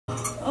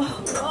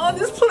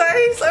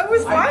place. I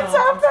always find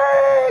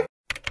something.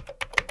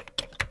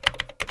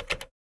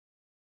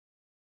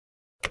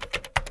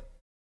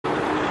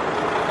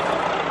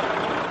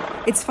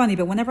 It's funny,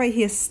 but whenever I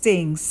hear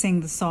Sting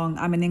sing the song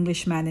I'm an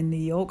Englishman in New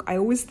York, I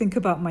always think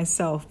about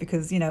myself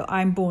because, you know,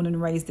 I'm born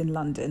and raised in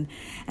London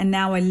and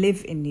now I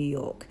live in New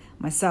York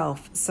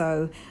myself.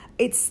 So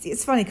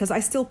it's funny because I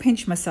still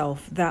pinch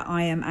myself that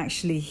I am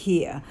actually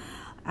here.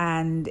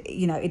 And,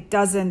 you know, it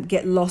doesn't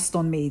get lost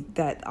on me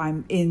that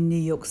I'm in New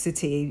York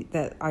City,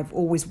 that I've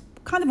always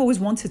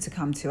wanted to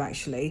come to,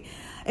 actually.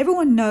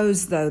 Everyone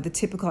knows, though, the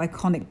typical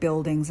iconic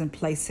buildings and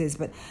places,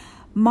 but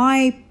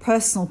my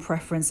personal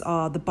preference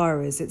are the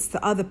boroughs. It's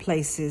the other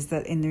places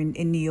that in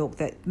New York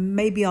that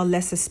maybe are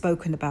lesser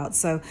spoken about.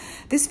 So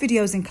this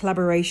video is in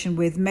collaboration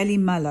with Meli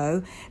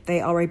Melo.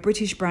 They are a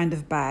British brand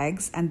of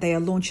bags and they are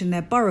launching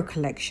their Borough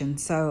collection.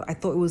 So I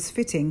thought it was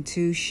fitting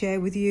to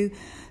share with you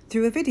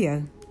through a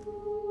video.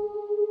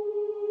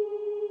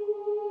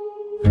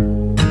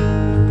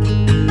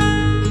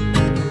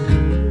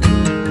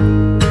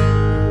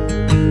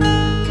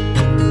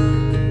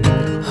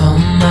 Oh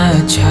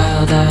my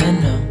child, I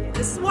know.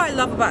 This is what I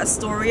love about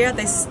Astoria.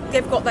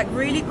 They've got like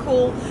really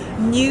cool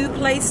new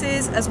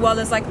places as well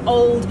as like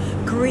old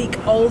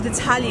Greek, old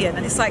Italian,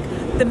 and it's like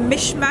the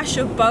mishmash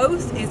of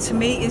both. It to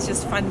me is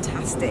just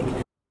fantastic.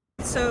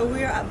 So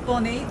we're at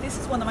Bonnie. This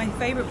is one of my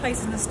favorite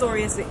places in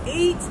Astoria to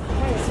eat.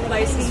 This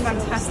place is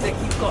fantastic.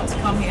 You've got to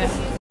come here.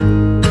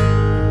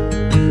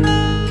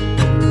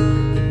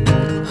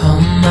 Oh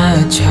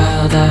my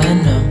child, I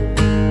know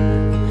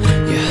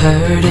you're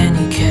hurt and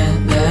you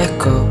can't let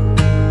go.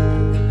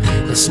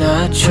 It's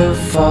not your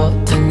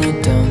fault and you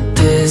don't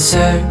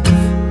deserve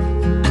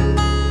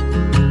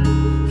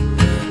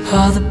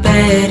all the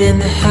bad and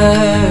the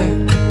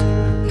hurt.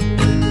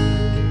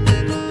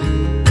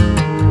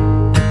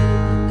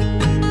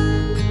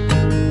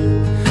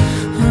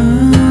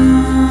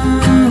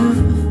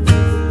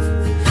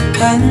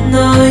 I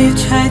know you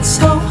tried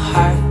so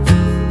hard.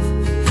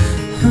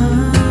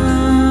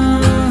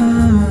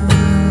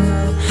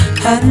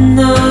 I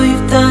know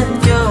you've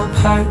done your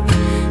part.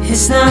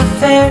 It's not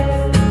fair.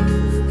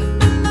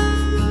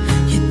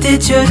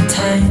 Did your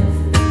time.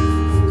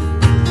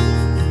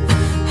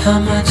 How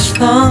much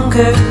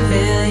longer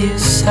will you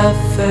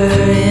suffer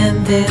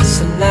in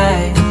this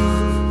life?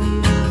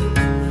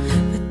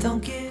 But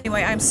don't give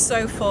Anyway, I'm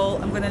so full.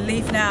 I'm going to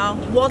leave now.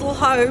 Waddle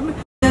home.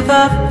 Give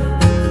up.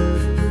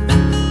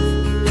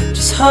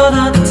 Just hold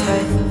on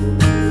tight.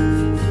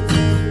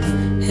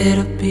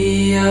 It'll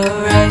be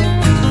alright.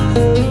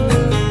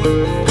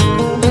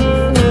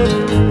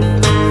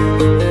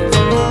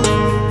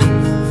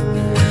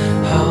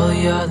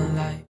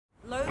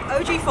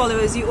 OG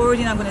followers, you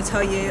already know I'm going to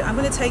tell you. I'm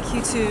going to take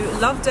you to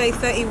Love Day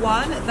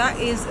 31. That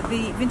is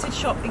the vintage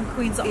shop in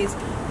Queens. It is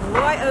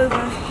right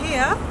over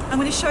here. I'm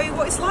going to show you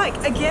what it's like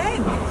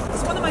again.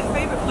 It's one of my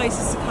favorite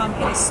places to come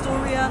in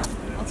Astoria.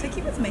 I'll take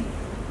you with me.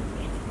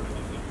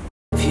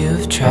 If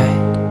you've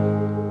tried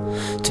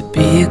to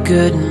be a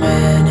good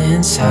man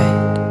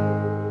inside,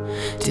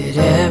 did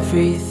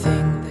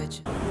everything that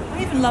you...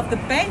 I even love the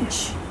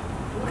bench.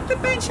 Look at the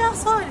bench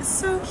outside. It's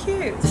so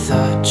cute.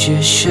 Thought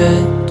you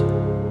should.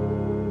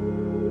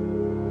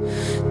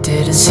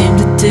 Didn't seem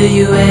to do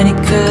you any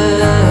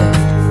good.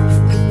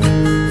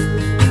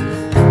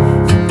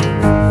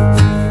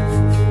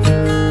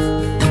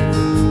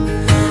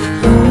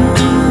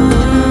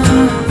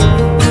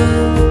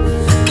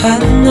 I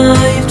know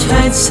you've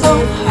tried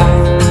so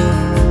hard.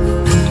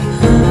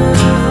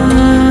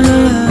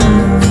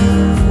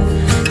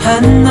 I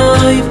know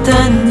you've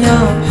done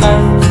your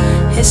part.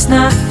 It's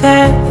not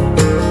fair.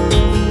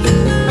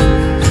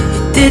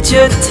 You did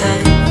your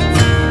time.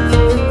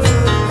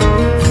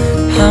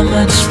 How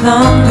much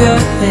longer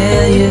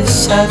will you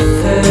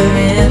suffer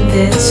in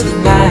this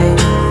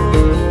life?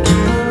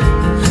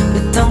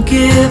 But don't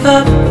give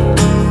up.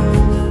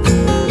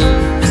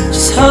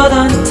 Just hold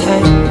on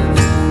tight.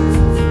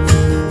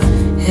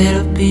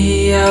 It'll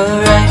be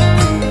alright.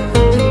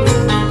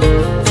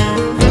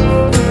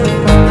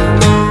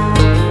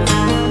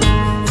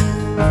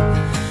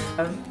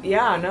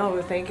 Yeah,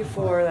 no, thank you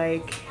for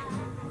like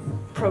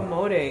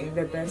promoting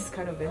the best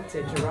kind of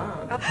vintage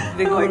around.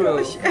 The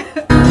Borough.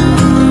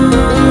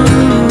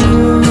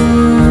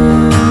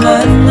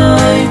 I know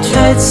you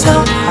tried so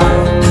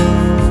hard.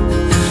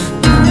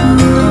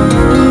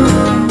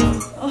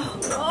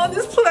 Oh,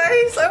 this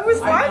place! I always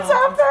find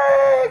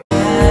something!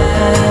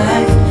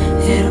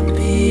 It'll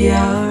be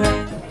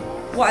alright.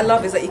 What I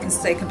love is that you can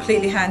stay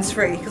completely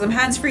hands-free, because I'm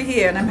hands-free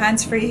here and I'm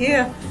hands-free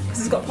here because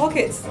it's got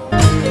pockets.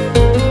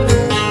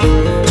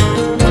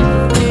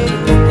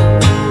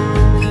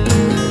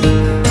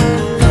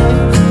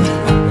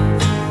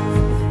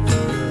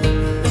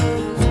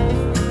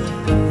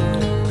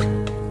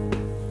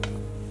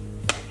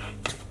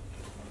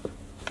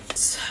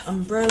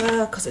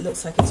 Umbrella because it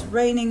looks like it's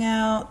raining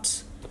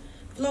out.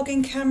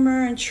 Vlogging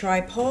camera and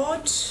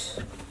tripod.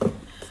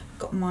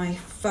 Got my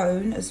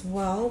phone as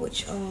well,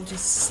 which I'll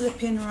just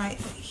slip in right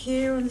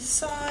here on the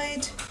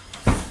side.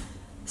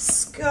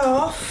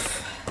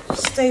 Scarf.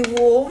 stay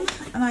warm,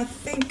 and I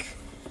think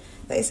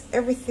that is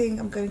everything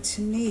I'm going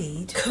to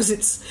need because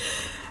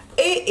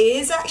it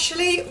is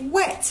actually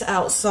wet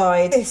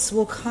outside. This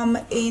will come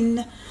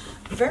in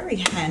very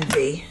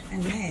handy.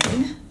 And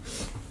then,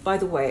 by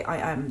the way,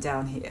 I am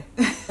down here.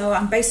 So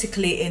I'm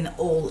basically in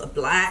all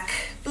black,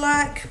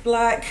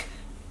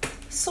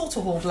 sort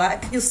of all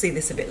black. You'll see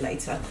this a bit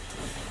later.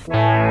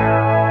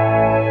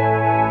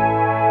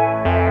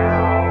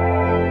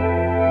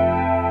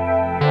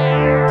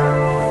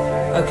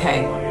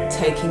 Okay,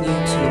 taking you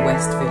to the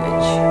West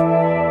Village.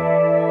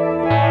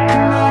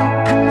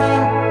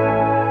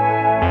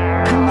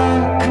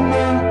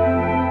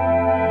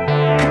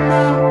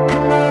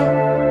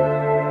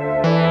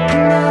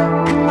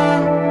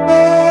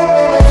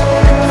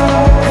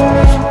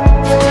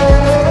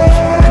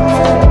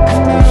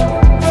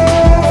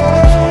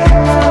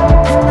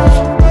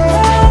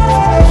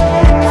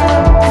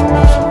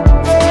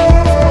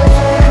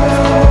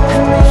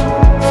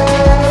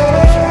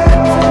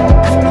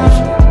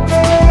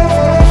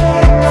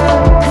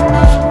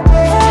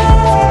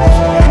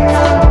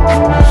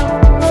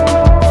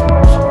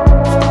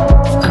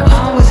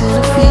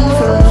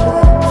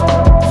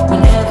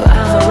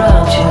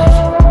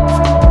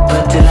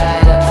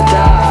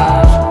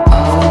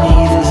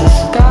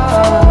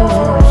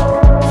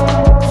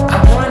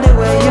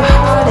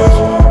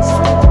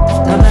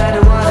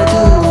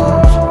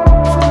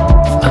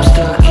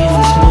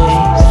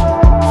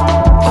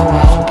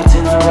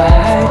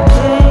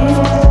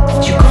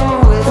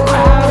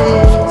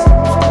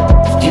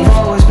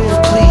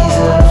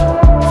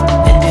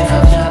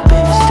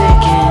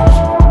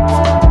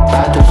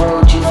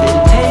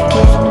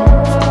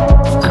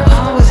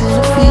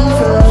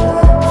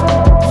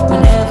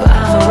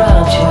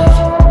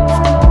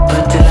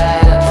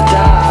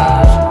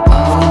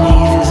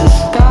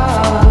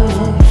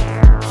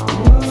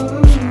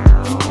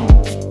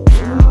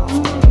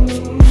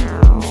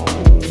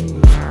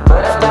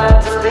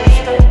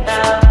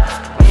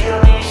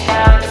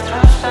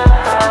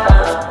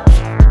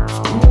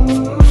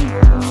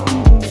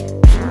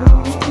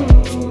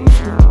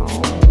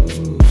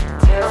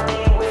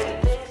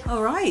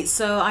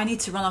 So I need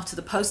to run off to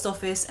the post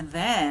office, and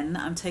then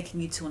I'm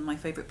taking you to one of my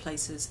favorite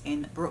places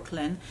in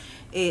Brooklyn.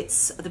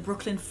 It's the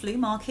Brooklyn Flea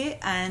Market,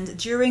 and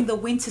during the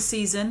winter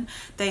season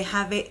they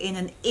have it in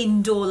an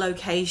indoor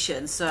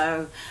location.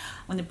 So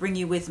I'm going to bring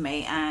you with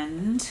me,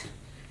 and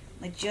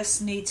I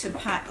just need to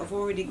pack. I've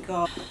already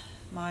got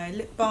my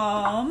lip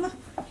balm.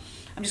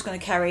 I'm just going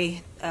to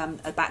carry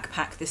a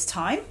backpack this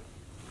time.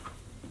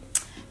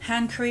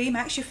 Hand cream. I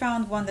actually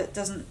found one that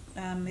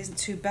isn't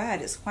too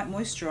bad. It's quite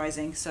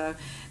moisturizing, so I'm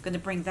going to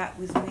bring that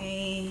with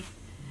me.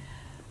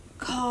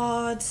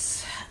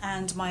 Cards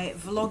and my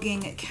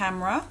vlogging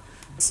camera.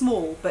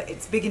 Small, but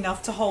it's big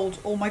enough to hold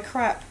all my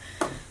crap.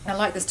 I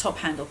like this top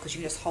handle because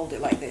you just hold it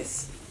like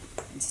this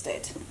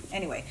instead.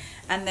 Anyway,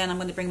 and then I'm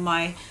going to bring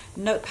my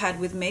notepad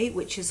with me,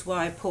 which is where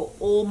I put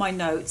all my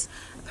notes.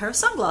 A pair of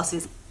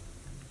sunglasses,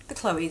 the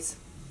Chloe's.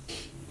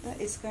 That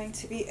is going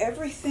to be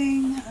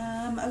everything.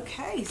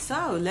 Okay,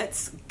 so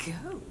let's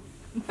go.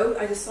 Oh,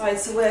 I decided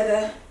to wear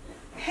the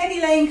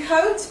Penny Lane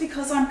coat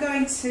because I'm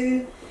going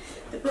to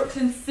the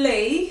Brooklyn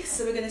Flea.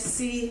 So we're going to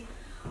see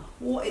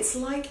what it's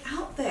like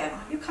out there.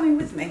 You're coming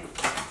with me.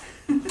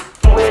 Once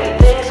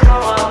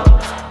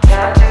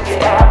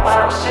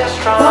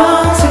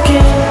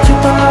again, you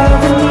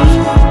bother me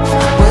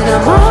when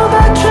I'm all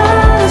about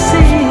trying to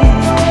see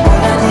what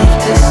I need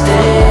to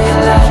stay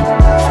alive,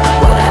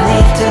 what I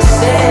need to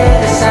set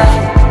aside.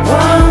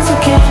 Once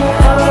again,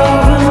 all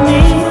over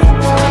me.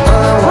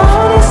 All I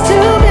want is to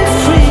be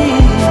free,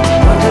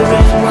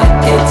 wondering what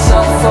it's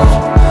all for.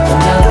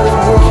 Another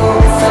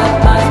wolf at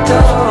my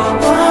door.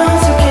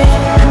 Once again.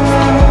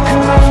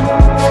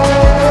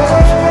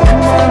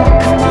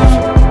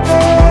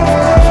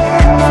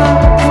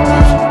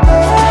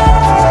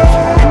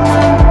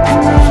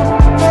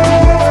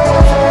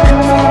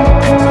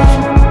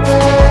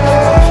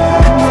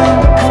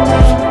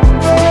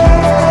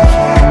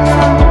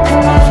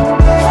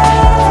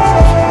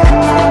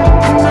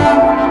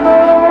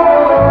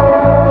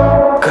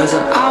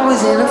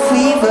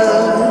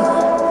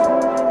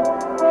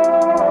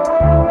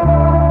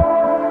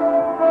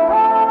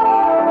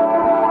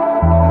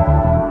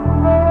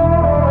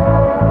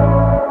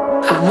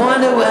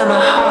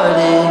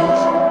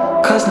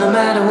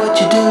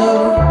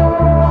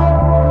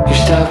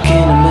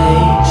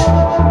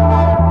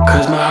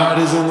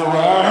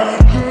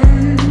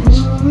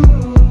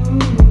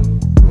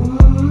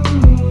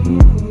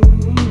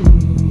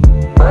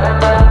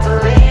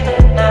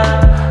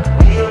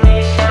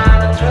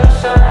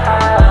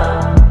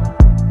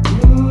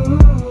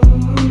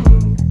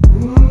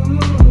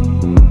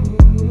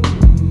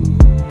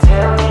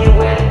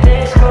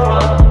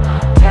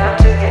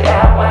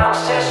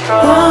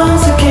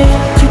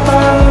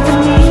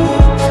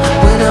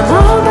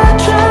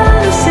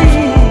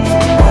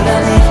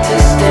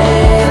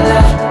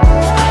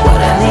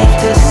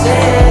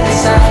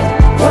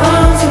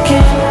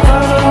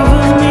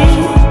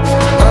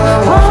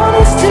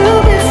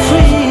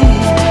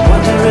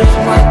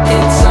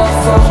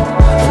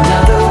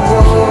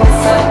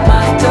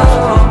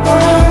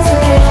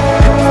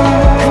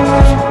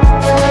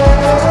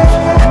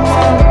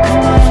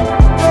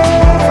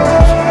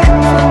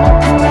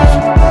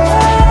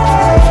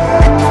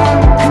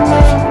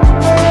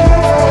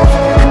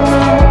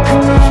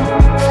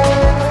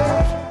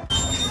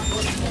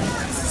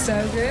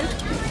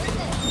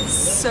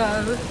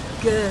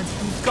 good.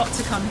 You've got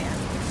to come here.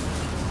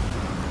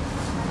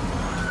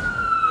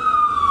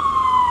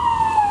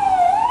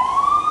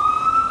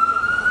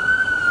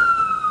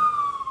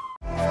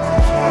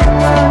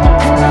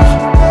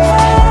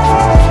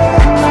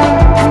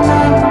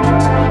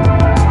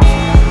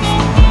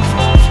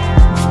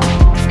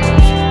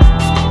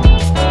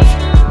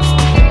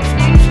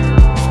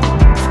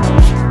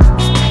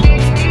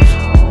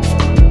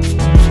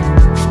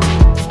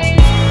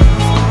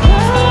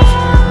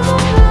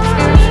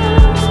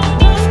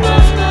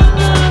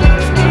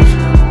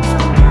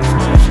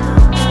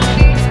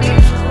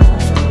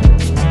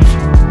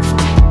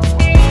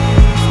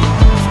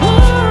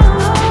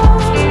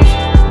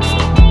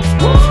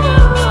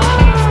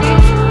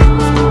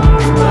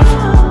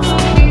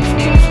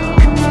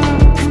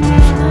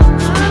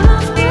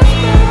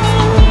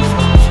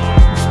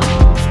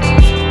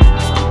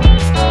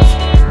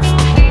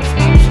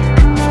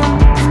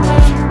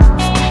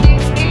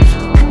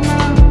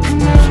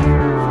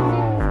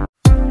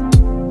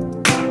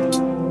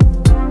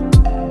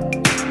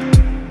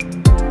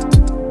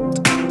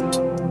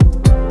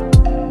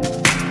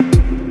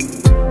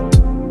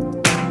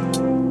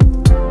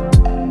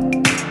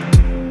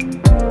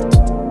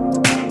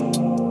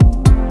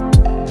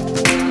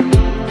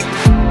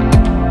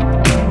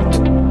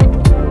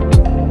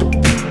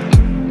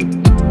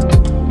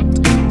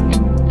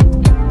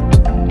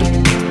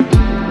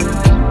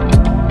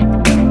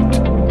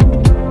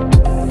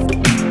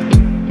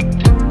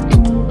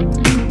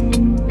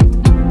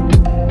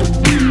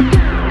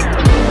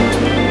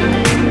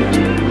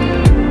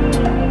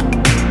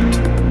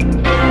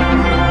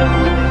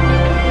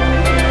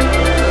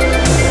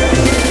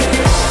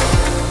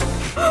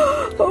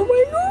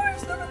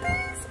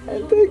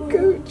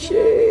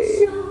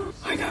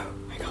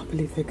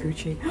 They're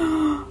Gucci.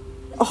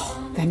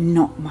 Oh, they're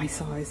not my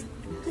size.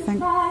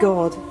 Thank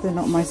God they're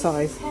not my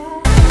size.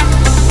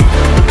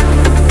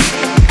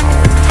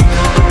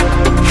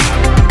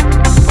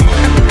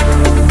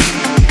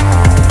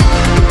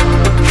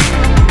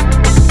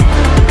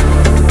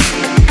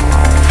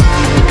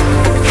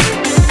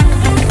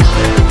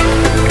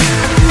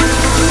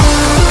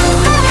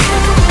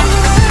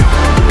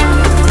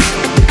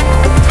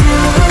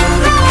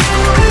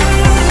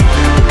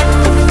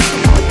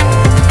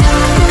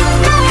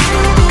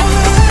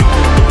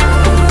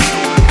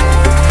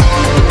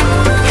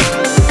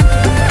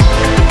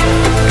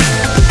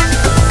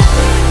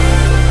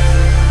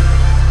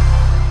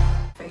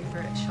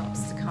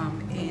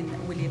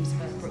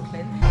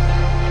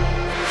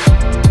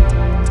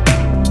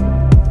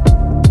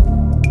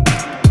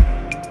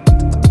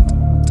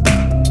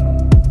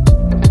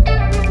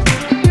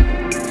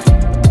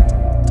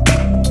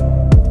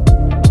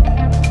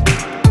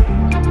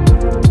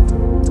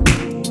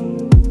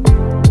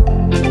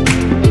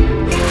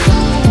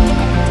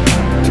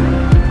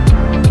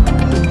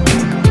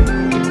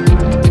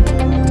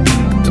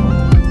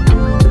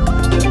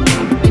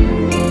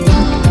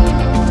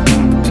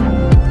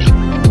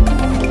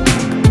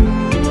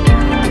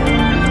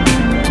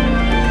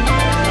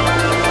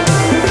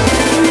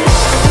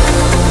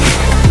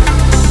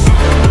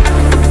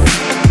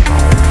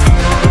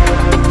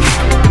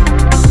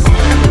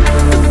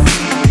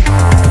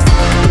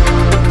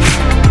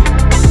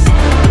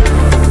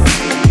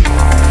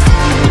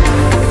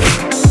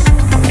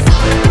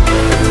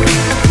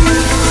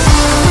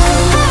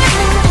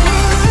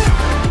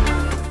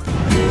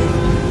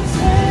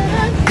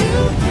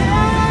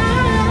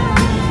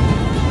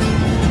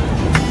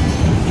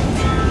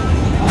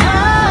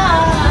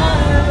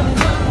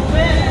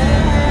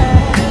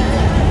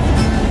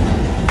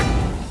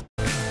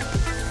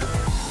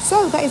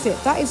 So that is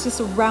it. That is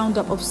just a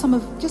roundup of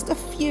just a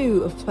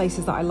few of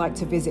places that I like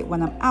to visit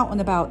when I'm out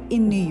and about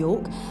in New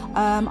York.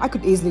 I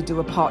could easily do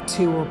a part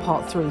 2 or a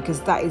part 3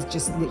 because that is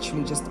just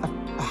literally just a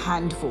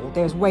handful.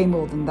 There's way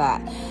more than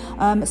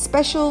that.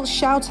 Special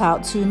shout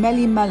out to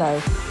Meli Melo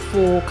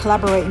for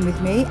collaborating with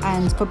me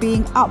and for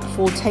being up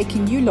for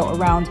taking you lot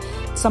around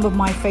some of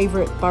my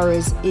favorite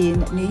boroughs in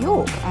New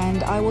York.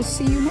 And I will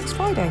see you next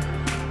Friday.